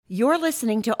You're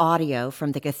listening to audio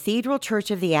from the Cathedral Church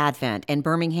of the Advent in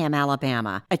Birmingham,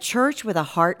 Alabama, a church with a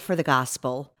heart for the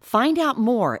gospel. Find out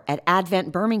more at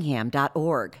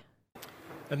adventbirmingham.org.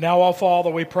 And now, our Father,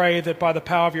 we pray that by the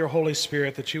power of your Holy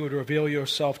Spirit that you would reveal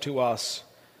yourself to us,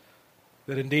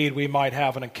 that indeed we might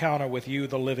have an encounter with you,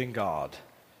 the living God.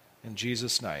 In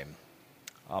Jesus' name,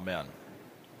 amen.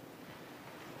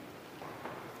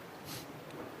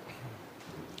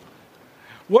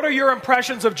 What are your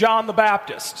impressions of John the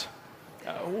Baptist?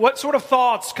 What sort of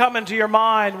thoughts come into your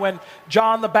mind when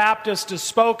John the Baptist is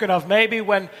spoken of? Maybe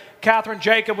when Catherine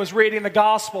Jacob was reading the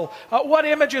gospel. What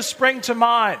images spring to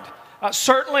mind?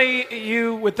 Certainly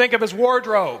you would think of his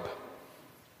wardrobe,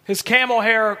 his camel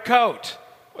hair coat,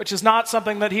 which is not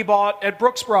something that he bought at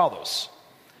Brooks Brothers.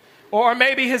 Or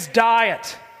maybe his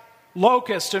diet,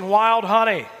 locust and wild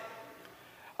honey.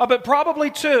 But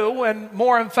probably too, and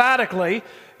more emphatically,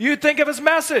 you'd think of his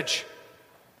message.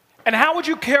 And how would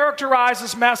you characterize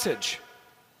his message?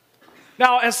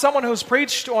 Now, as someone who's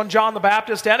preached on John the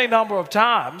Baptist any number of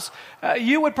times,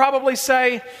 you would probably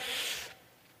say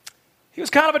he was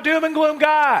kind of a doom and gloom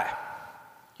guy.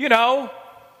 You know,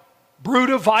 brood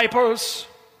of vipers,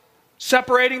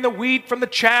 separating the wheat from the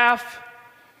chaff,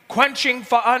 quenching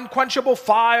unquenchable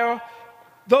fire,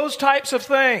 those types of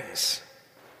things.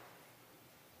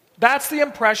 That's the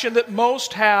impression that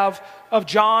most have of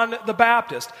John the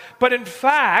Baptist. But in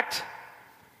fact,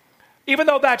 even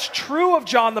though that's true of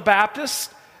John the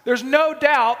Baptist, there's no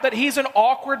doubt that he's an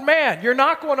awkward man. You're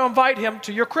not going to invite him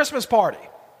to your Christmas party.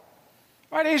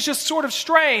 Right? He's just sort of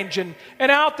strange and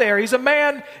out there. He's a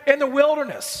man in the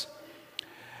wilderness.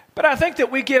 But I think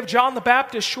that we give John the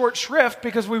Baptist short shrift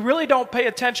because we really don't pay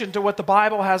attention to what the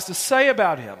Bible has to say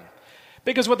about him.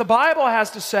 Because what the Bible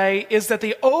has to say is that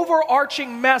the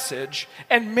overarching message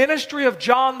and ministry of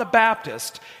John the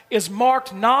Baptist is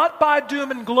marked not by doom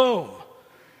and gloom,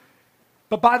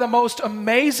 but by the most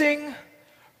amazing,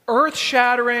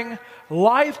 earth-shattering,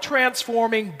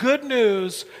 life-transforming good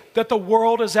news that the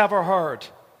world has ever heard.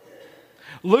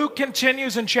 Luke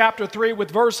continues in chapter 3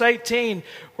 with verse 18,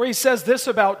 where he says this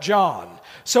about John.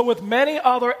 So with many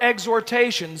other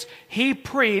exhortations, he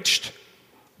preached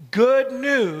good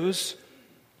news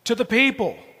to the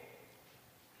people.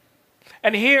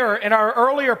 And here in our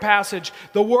earlier passage,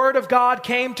 the word of God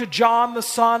came to John, the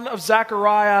son of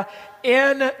Zechariah,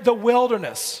 in the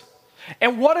wilderness.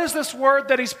 And what is this word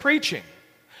that he's preaching?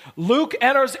 Luke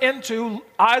enters into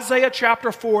Isaiah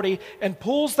chapter 40 and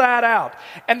pulls that out.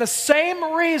 And the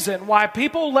same reason why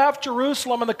people left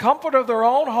Jerusalem in the comfort of their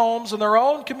own homes and their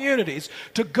own communities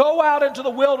to go out into the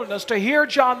wilderness to hear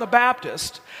John the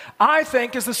Baptist, I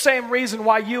think is the same reason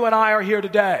why you and I are here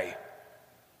today.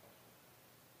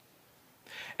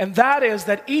 And that is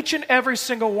that each and every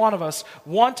single one of us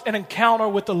want an encounter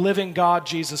with the living God,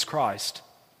 Jesus Christ.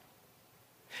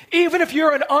 Even if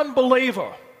you're an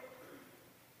unbeliever,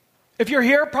 if you're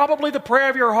here, probably the prayer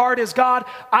of your heart is, God,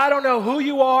 I don't know who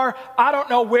you are. I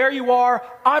don't know where you are.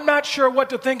 I'm not sure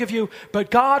what to think of you. But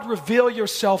God, reveal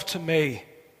yourself to me.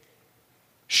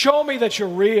 Show me that you're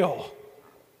real.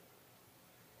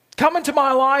 Come into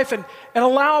my life and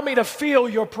allow me to feel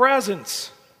your presence.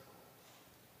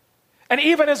 And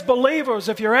even as believers,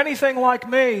 if you're anything like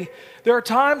me, there are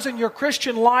times in your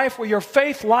Christian life where your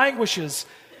faith languishes.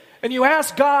 And you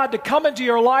ask God to come into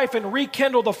your life and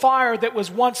rekindle the fire that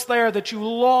was once there that you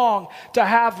long to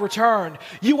have returned.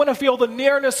 You want to feel the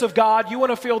nearness of God. You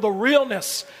want to feel the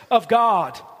realness of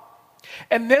God.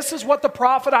 And this is what the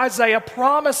prophet Isaiah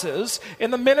promises in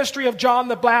the ministry of John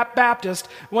the Baptist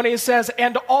when he says,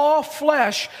 and all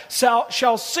flesh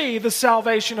shall see the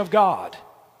salvation of God.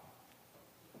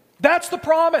 That's the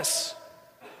promise.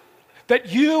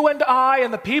 That you and I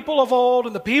and the people of old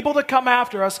and the people that come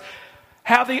after us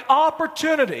have the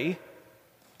opportunity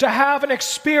to have an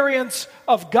experience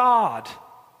of God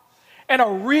in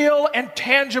a real and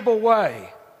tangible way.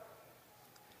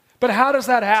 But how does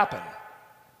that happen?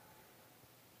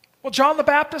 Well, John the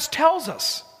Baptist tells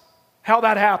us how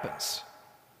that happens.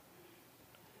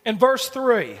 In verse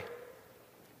 3,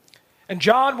 and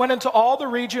John went into all the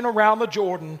region around the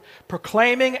Jordan,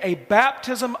 proclaiming a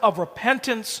baptism of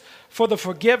repentance for the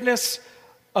forgiveness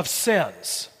of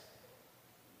sins.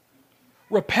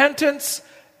 Repentance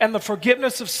and the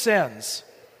forgiveness of sins.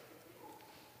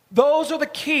 Those are the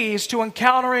keys to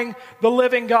encountering the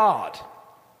living God.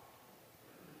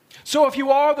 So if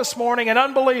you are this morning an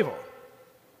unbeliever,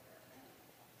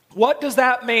 what does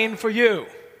that mean for you?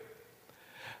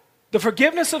 The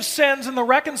forgiveness of sins and the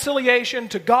reconciliation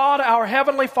to God, our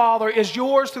Heavenly Father, is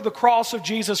yours through the cross of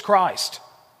Jesus Christ.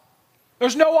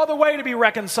 There's no other way to be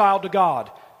reconciled to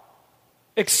God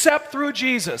except through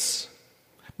Jesus.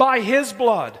 By his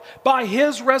blood, by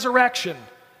his resurrection,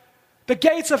 the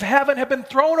gates of heaven have been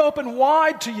thrown open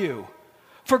wide to you.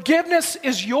 Forgiveness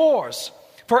is yours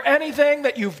for anything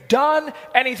that you've done,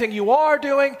 anything you are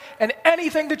doing, and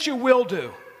anything that you will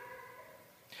do.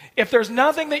 If there's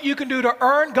nothing that you can do to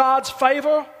earn God's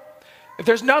favor, if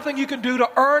there's nothing you can do to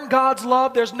earn God's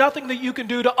love, there's nothing that you can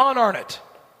do to unearn it.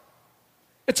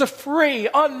 It's a free,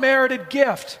 unmerited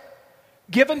gift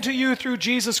given to you through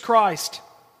Jesus Christ.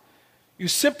 You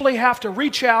simply have to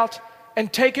reach out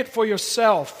and take it for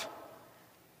yourself.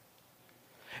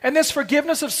 And this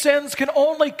forgiveness of sins can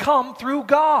only come through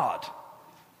God.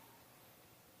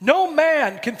 No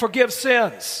man can forgive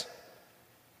sins.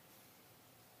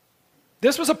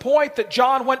 This was a point that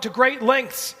John went to great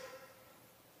lengths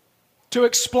to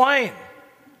explain.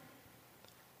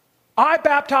 I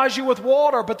baptize you with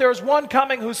water, but there is one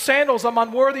coming whose sandals I'm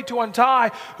unworthy to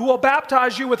untie, who will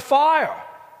baptize you with fire.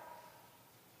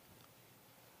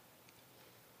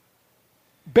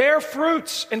 Bear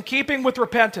fruits in keeping with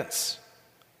repentance.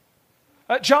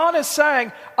 John is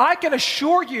saying, I can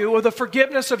assure you of the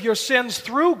forgiveness of your sins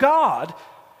through God,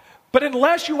 but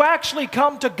unless you actually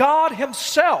come to God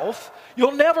himself,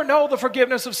 you'll never know the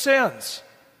forgiveness of sins.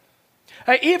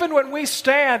 Even when we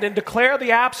stand and declare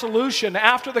the absolution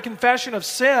after the confession of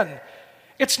sin,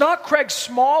 it's not Craig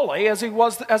Smalley as it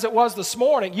was this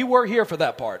morning. You were here for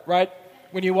that part, right?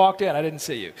 When you walked in, I didn't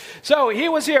see you. So he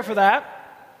was here for that.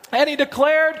 And he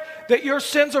declared that your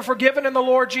sins are forgiven in the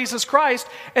Lord Jesus Christ.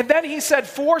 And then he said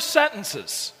 4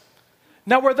 sentences.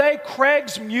 Now, were they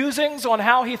Craig's musings on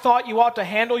how he thought you ought to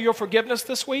handle your forgiveness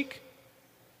this week?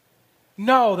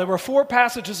 No, there were 4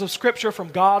 passages of Scripture from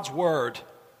God's Word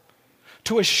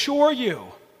to assure you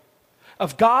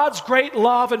of God's great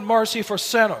love and mercy for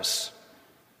sinners.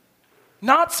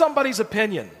 Not somebody's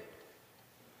opinion.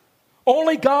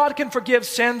 Only God can forgive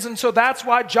sins, and so that's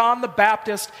why John the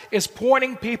Baptist is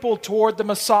pointing people toward the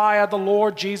Messiah, the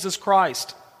Lord Jesus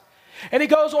Christ. And he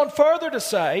goes on further to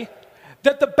say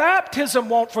that the baptism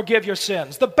won't forgive your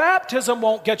sins. The baptism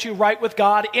won't get you right with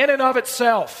God in and of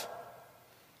itself.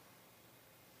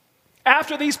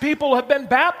 After these people have been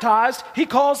baptized, he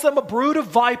calls them a brood of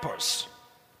vipers.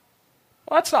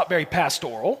 Well, that's not very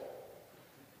pastoral.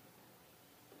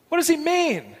 What does he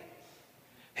mean?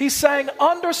 He's saying,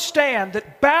 understand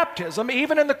that baptism,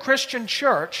 even in the Christian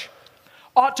church,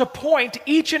 ought to point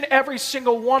each and every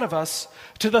single one of us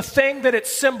to the thing that it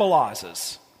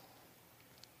symbolizes.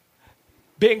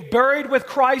 Being buried with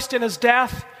Christ in his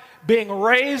death, being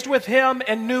raised with him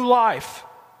in new life.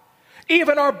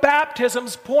 Even our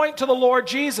baptisms point to the Lord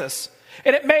Jesus.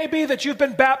 And it may be that you've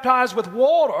been baptized with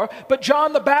water, but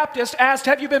John the Baptist asked,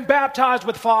 have you been baptized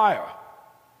with fire?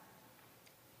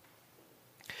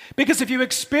 Because if you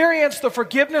experience the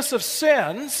forgiveness of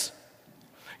sins,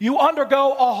 you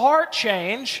undergo a heart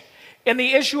change, and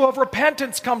the issue of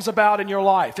repentance comes about in your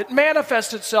life. It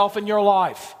manifests itself in your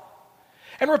life.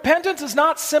 And repentance is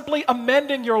not simply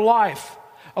amending your life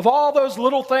of all those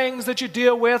little things that you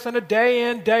deal with on a day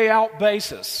in, day out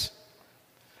basis.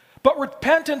 But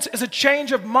repentance is a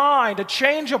change of mind, a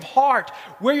change of heart,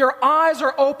 where your eyes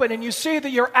are open and you see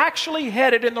that you're actually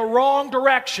headed in the wrong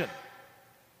direction.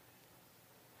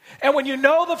 And when you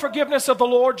know the forgiveness of the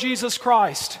Lord Jesus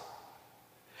Christ,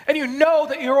 and you know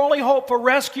that your only hope for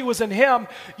rescue is in him,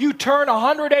 you turn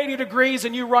 180 degrees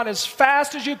and you run as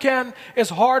fast as you can, as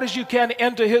hard as you can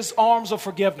into his arms of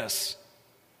forgiveness.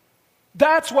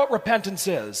 That's what repentance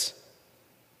is.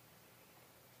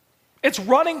 It's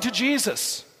running to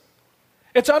Jesus.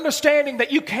 It's understanding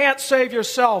that you can't save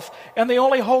yourself, and the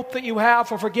only hope that you have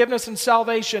for forgiveness and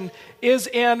salvation is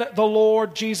in the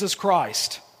Lord Jesus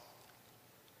Christ.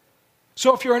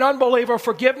 So if you're an unbeliever,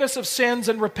 forgiveness of sins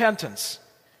and repentance.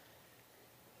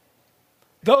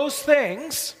 Those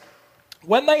things,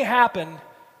 when they happen,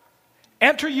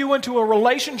 enter you into a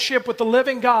relationship with the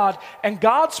living God, and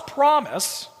God's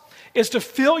promise is to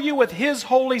fill you with his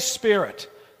Holy Spirit,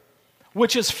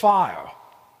 which is fire.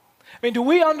 I mean, do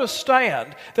we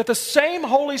understand that the same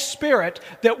Holy Spirit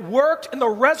that worked in the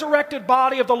resurrected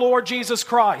body of the Lord Jesus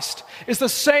Christ is the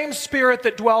same Spirit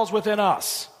that dwells within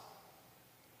us?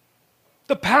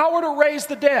 The power to raise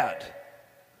the dead.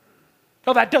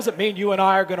 Now, that doesn't mean you and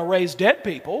I are going to raise dead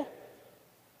people,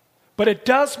 but it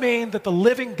does mean that the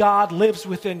living God lives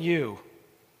within you.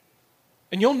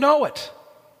 And you'll know it,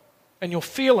 and you'll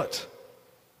feel it,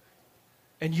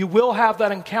 and you will have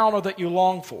that encounter that you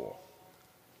long for.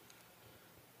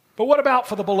 But what about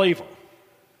for the believer?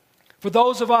 For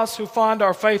those of us who find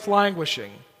our faith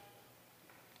languishing,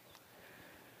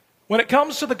 when it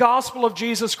comes to the gospel of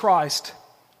Jesus Christ,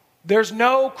 There's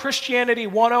no Christianity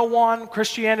 101,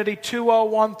 Christianity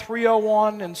 201,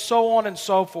 301, and so on and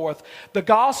so forth. The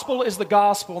gospel is the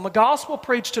gospel, and the gospel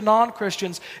preached to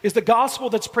non-Christians is the gospel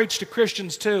that's preached to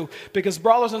Christians too. Because,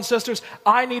 brothers and sisters,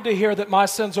 I need to hear that my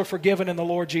sins are forgiven in the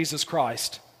Lord Jesus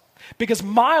Christ. Because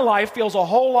my life feels a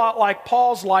whole lot like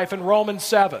Paul's life in Romans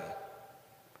 7.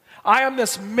 I am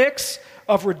this mix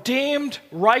of redeemed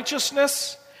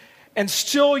righteousness and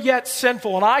still yet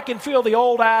sinful, and I can feel the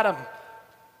old Adam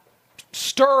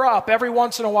stir up every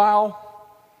once in a while,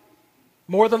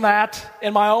 more than that,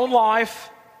 in my own life.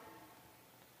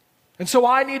 And so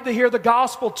I need to hear the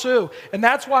gospel too. And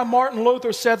that's why Martin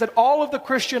Luther said that all of the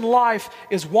Christian life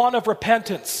is one of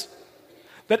repentance.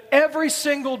 That every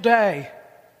single day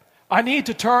I need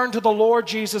to turn to the Lord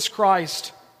Jesus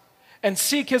Christ and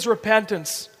seek His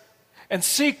repentance and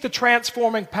seek the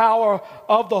transforming power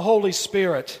of the Holy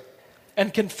Spirit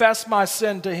and confess my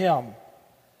sin to Him.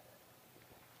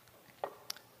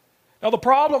 Now, the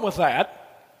problem with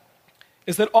that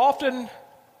is that often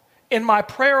in my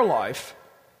prayer life,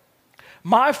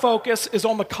 my focus is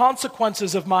on the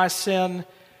consequences of my sin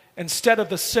instead of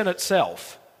the sin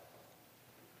itself.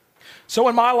 So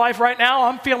in my life right now,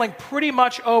 I'm feeling pretty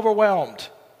much overwhelmed.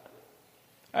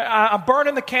 I'm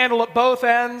burning the candle at both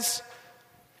ends,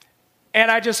 and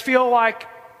I just feel like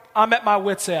I'm at my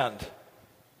wit's end.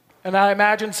 And I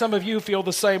imagine some of you feel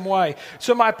the same way.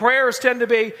 So my prayers tend to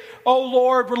be, oh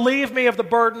Lord, relieve me of the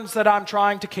burdens that I'm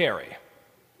trying to carry.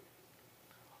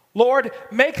 Lord,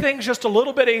 make things just a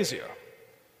little bit easier.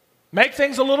 Make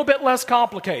things a little bit less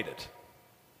complicated.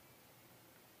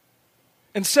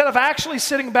 Instead of actually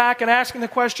sitting back and asking the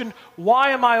question,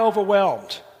 why am I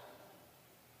overwhelmed?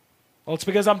 Well, it's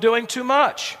because I'm doing too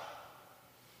much.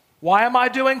 Why am I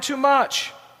doing too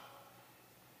much?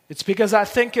 It's because I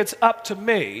think it's up to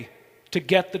me to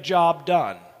get the job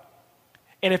done.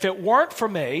 And if it weren't for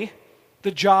me,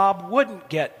 the job wouldn't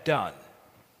get done.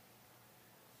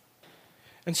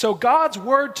 And so God's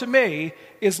word to me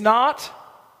is not,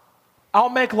 I'll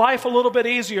make life a little bit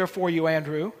easier for you,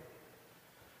 Andrew.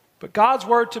 But God's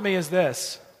word to me is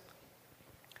this: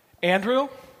 Andrew,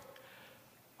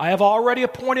 I have already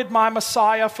appointed my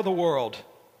Messiah for the world,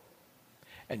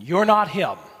 and you're not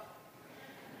him.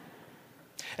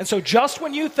 And so just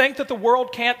when you think that the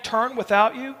world can't turn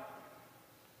without you,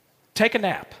 take a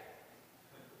nap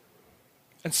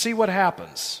and see what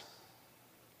happens.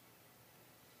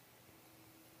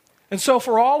 And so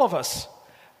for all of us,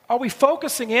 are we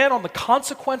focusing in on the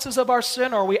consequences of our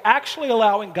sin, or are we actually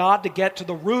allowing God to get to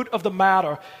the root of the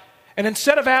matter? And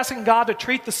instead of asking God to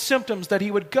treat the symptoms, that He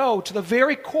would go to the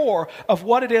very core of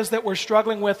what it is that we're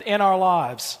struggling with in our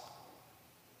lives.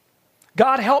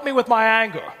 God, help me with my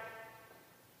anger.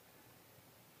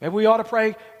 Maybe we ought to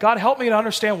pray, God, help me to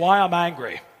understand why I'm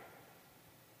angry.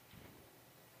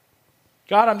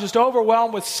 God, I'm just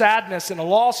overwhelmed with sadness and a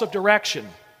loss of direction.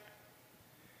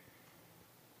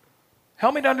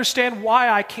 Help me to understand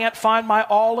why I can't find my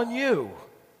all in you.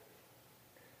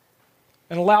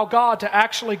 And allow God to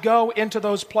actually go into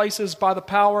those places by the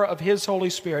power of His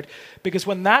Holy Spirit. Because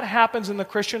when that happens in the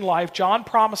Christian life, John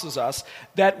promises us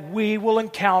that we will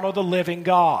encounter the living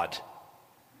God.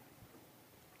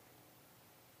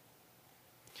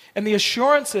 And the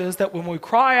assurance is that when we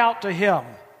cry out to Him,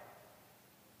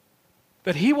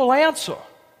 that He will answer.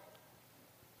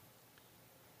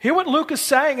 Hear what Luke is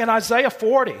saying in Isaiah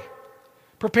 40.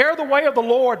 Prepare the way of the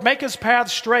Lord, make His path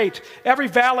straight. Every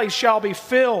valley shall be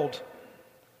filled,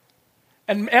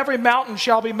 and every mountain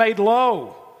shall be made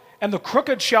low, and the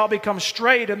crooked shall become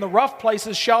straight, and the rough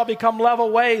places shall become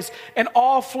level ways, and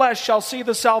all flesh shall see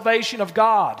the salvation of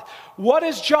God. What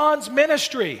is John's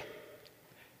ministry?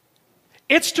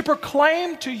 It's to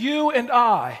proclaim to you and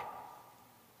I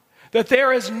that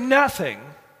there is nothing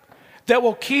that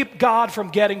will keep God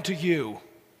from getting to you.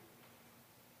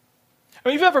 I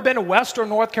mean, have you ever been to Western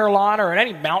North Carolina or in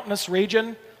any mountainous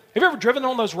region? Have you ever driven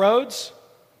on those roads?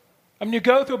 I mean, you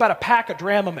go through about a pack of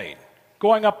Dramamine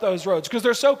going up those roads because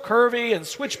they're so curvy and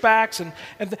switchbacks. And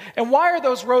why are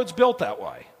those roads built that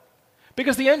way?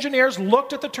 Because the engineers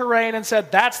looked at the terrain and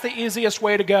said, that's the easiest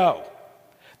way to go.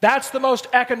 That's the most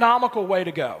economical way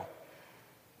to go.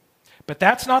 But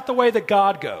that's not the way that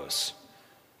God goes.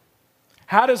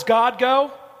 How does God go?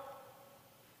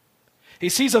 He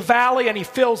sees a valley and He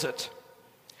fills it.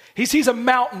 He sees a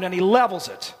mountain and He levels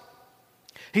it.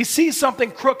 He sees something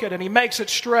crooked and He makes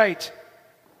it straight.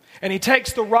 And He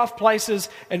takes the rough places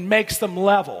and makes them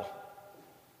level.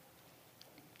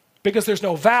 Because there's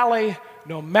no valley,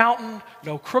 no mountain,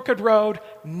 no crooked road,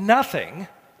 nothing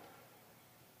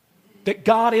that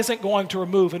God isn't going to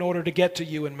remove in order to get to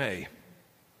you and me.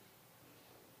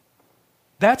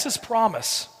 That's His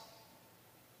promise.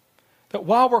 That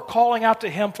while we're calling out to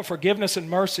him for forgiveness and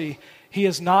mercy, he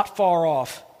is not far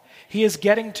off. He is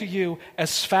getting to you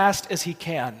as fast as he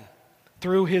can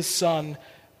through his Son,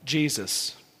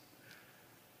 Jesus.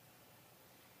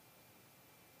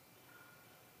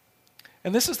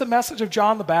 And this is the message of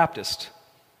John the Baptist.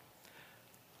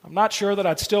 I'm not sure that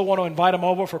I'd still want to invite him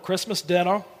over for Christmas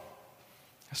dinner.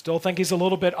 I still think he's a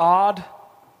little bit odd.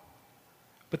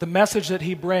 But the message that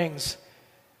he brings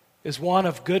is one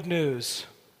of good news,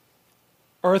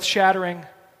 earth-shattering,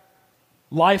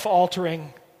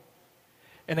 life-altering,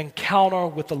 an encounter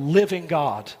with the living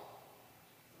God,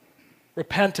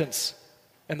 repentance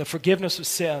and the forgiveness of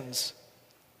sins,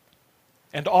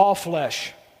 and all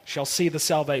flesh shall see the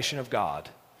salvation of God.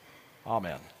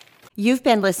 Amen. You've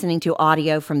been listening to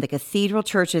audio from the Cathedral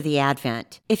Church of the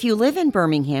Advent. If you live in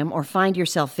Birmingham or find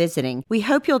yourself visiting, we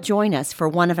hope you'll join us for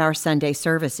one of our Sunday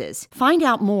services. Find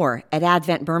out more at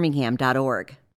adventbirmingham.org.